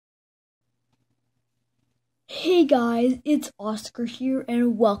Hey guys, it's Oscar here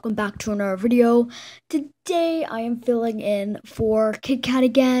and welcome back to another video. Today I am filling in for Kit Kat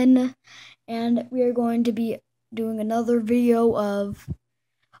again and we are going to be doing another video of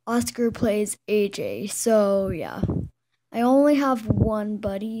Oscar plays AJ. So yeah, I only have one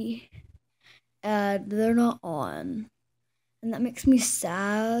buddy and they're not on. And that makes me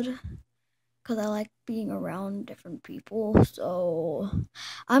sad because I like being around different people. So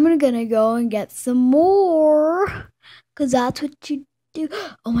I'm gonna go and get some more because that's what you do.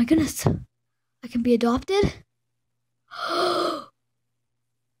 Oh my goodness, I can be adopted.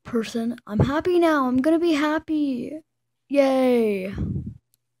 Person, I'm happy now. I'm gonna be happy. Yay.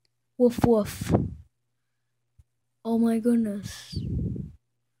 Woof woof. Oh my goodness.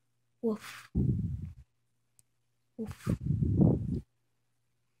 Woof. Woof.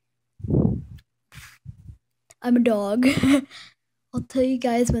 I'm a dog. I'll tell you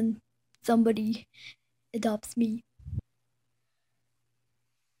guys when somebody adopts me.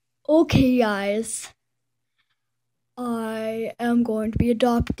 Okay, guys. I am going to be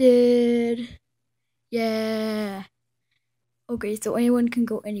adopted. Yeah. Okay, so anyone can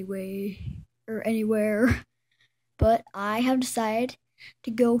go anyway or anywhere. But I have decided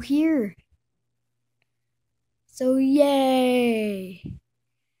to go here. So yay.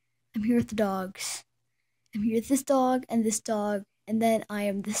 I'm here with the dogs. I'm here with this dog, and then I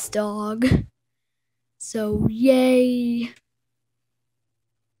am this dog. So yay.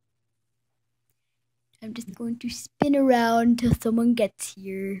 I'm just going to spin around till someone gets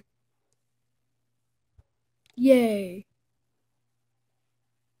here. Yay.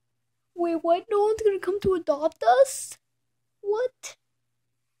 Wait, what? No one's gonna come to adopt us? What?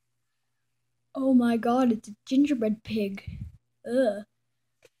 Oh my god, it's a gingerbread pig. Ugh.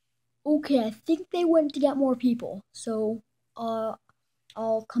 Okay, I think they went to get more people. So, I'll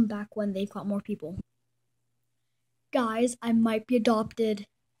come back when they've got more people. Guys, I might be adopted.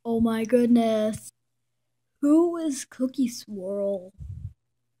 Oh my goodness. Who is Cookie Swirl?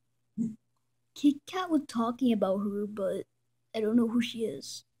 Kit Kat was talking about her, but I don't know who she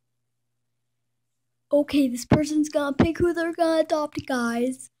is. Okay, this person's gonna pick who they're gonna adopt,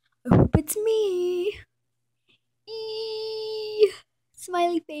 guys. I hope it's me. Eee!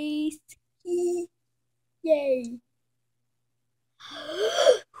 Smiley face. Eee! Yay.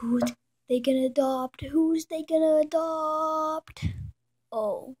 Who's they gonna adopt? Who's they gonna adopt?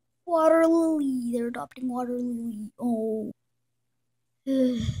 Oh, Water Lily. They're adopting Water Lily. Oh.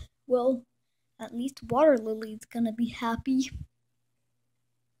 Well, at least Water Lily's gonna be happy.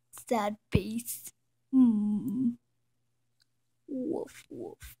 Sad face. Woof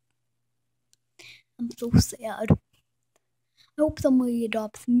woof. I'm so sad. I hope somebody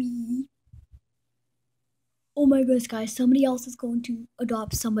adopts me. Oh my goodness, guys, somebody else is going to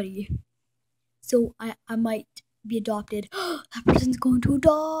adopt somebody. So I might be adopted. That person's going to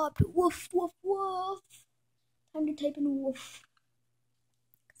adopt. Woof, woof, woof. Time to type in woof.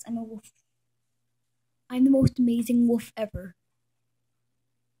 Because I'm a wolf. I'm the most amazing wolf ever.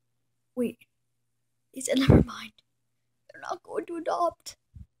 Wait. They said never mind. They're not going to adopt.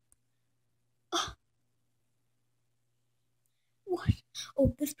 What?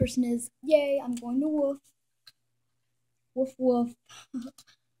 Oh, this person is. Yay, I'm going to woof. Woof, woof.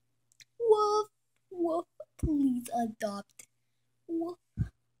 Woof, woof. Please adopt. Woof.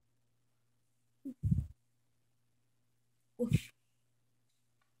 Woof.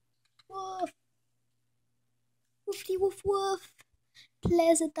 Woof. Woofy woof woof.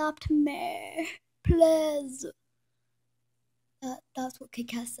 Plez adopt me. Plez. That's what Kit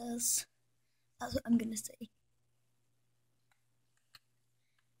Kat says. That's what I'm gonna say.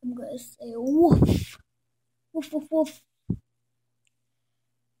 I'm gonna say woof. Woof woof woof.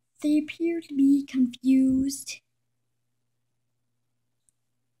 They appear to be confused.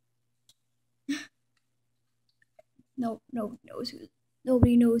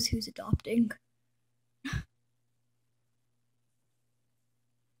 Nobody knows who's adopting.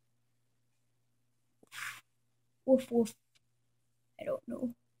 Woof woof. I don't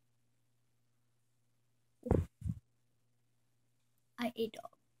know. Woof. I ate dog.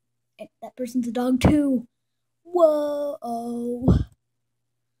 And that person's a dog too. Whoa.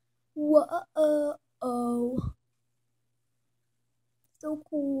 Whoa. So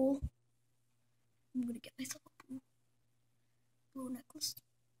cool. I'm gonna get myself a blue necklace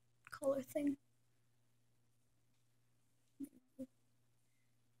collar thing.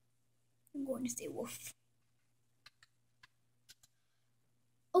 I'm going to say woof.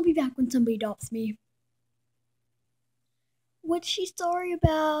 I'll be back when somebody adopts me. What's she sorry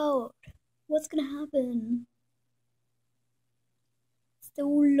about? What's gonna happen? So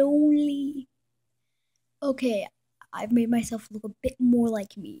lonely. Okay, I've made myself look a bit more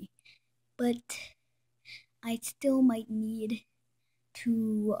like me, but I still might need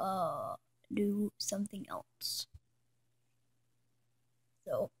to do something else.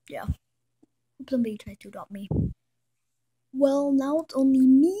 So yeah, hope somebody tries to adopt me. Well, now it's only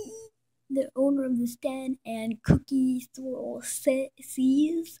me, the owner of this den, and Cookie Swirl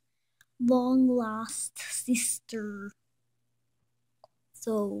C's long lost sister.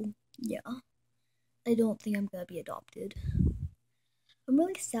 So yeah, I don't think I'm gonna be adopted. I'm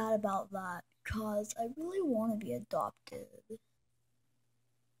really sad about that because I really want to be adopted.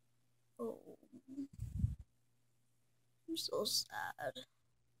 Oh, I'm so sad.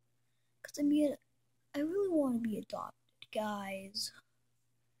 Because I really want to be adopted, guys.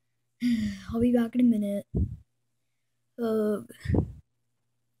 I'll be back in a minute. I'm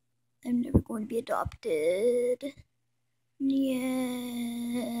never going to be adopted.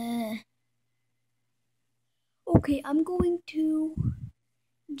 Yeah. Okay, I'm going to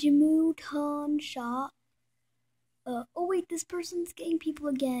Jamuton shop. Oh wait, this person's getting people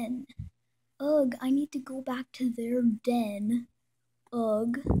again. Ugh, I need to go back to their den.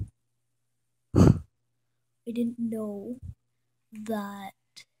 Ugh. I didn't know that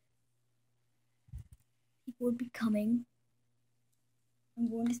people would be coming. I'm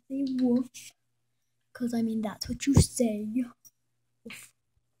going to say woof, because I mean that's what you say. Woof.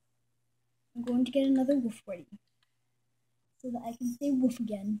 I'm going to get another woof ready, so that I can say woof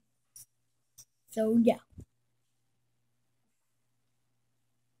again. So yeah.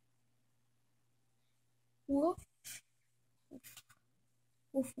 Woof. Woof.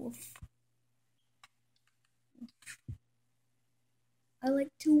 Woof woof. I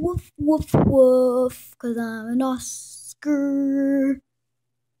like to woof woof woof, because I'm an Oscar.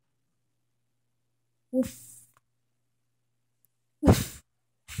 Woof. Woof.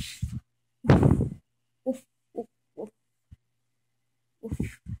 Woof. Woof. Woof. Woof.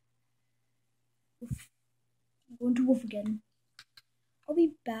 Woof. Woof. I'm going to woof again. I'll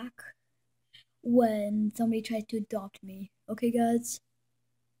be back when somebody tries to adopt me. Okay, guys?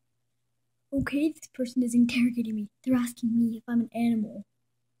 Okay, this person is interrogating me. They're asking me if I'm an animal.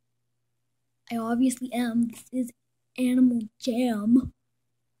 I obviously am. This is Animal Jam.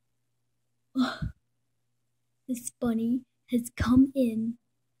 Ugh. This bunny has come in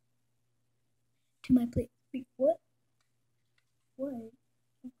to my place. Wait, what? What?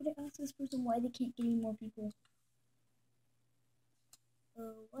 I'm gonna ask this person why they can't get any more people.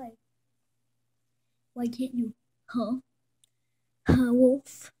 Why? Why can't you? Huh? Huh,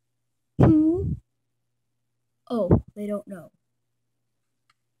 wolf? Oh, they don't know.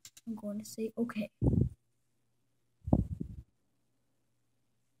 I'm going to say okay.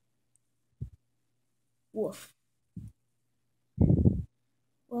 Woof.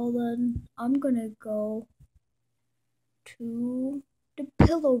 Well then, I'm gonna go to the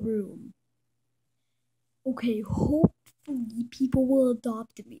pillow room. Okay, hopefully people will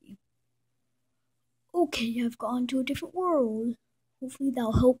adopt me. Okay, I've gone to a different world. Hopefully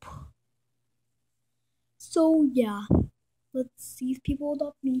that'll help. So yeah, let's see if people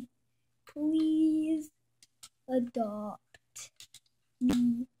adopt me. Please adopt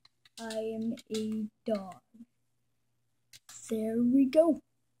me. I am a dog. There we go.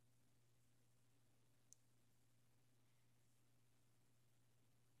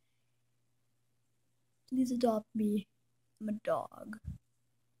 Please adopt me. I'm a dog.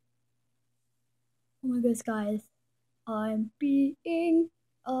 Oh my goodness, guys. I'm being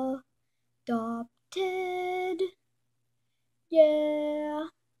adopted. Yeah.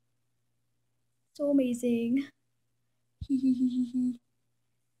 So amazing.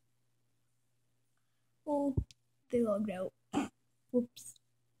 Oh, they logged out. Whoops.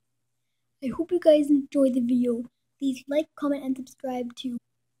 I hope you guys enjoyed the video. Please like, comment, and subscribe to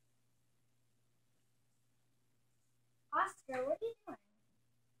Oscar. What are you doing?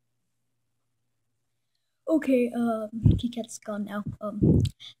 Okay, KitKat's gone now.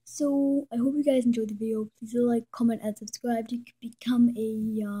 So I hope you guys enjoyed the video. Please like, comment, and subscribe to become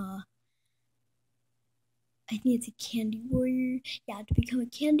a I think it's a candy warrior. Yeah, to become a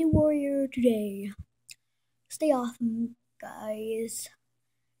candy warrior today. Stay awesome, guys.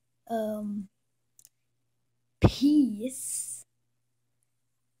 Peace.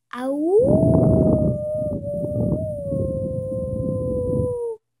 Ow.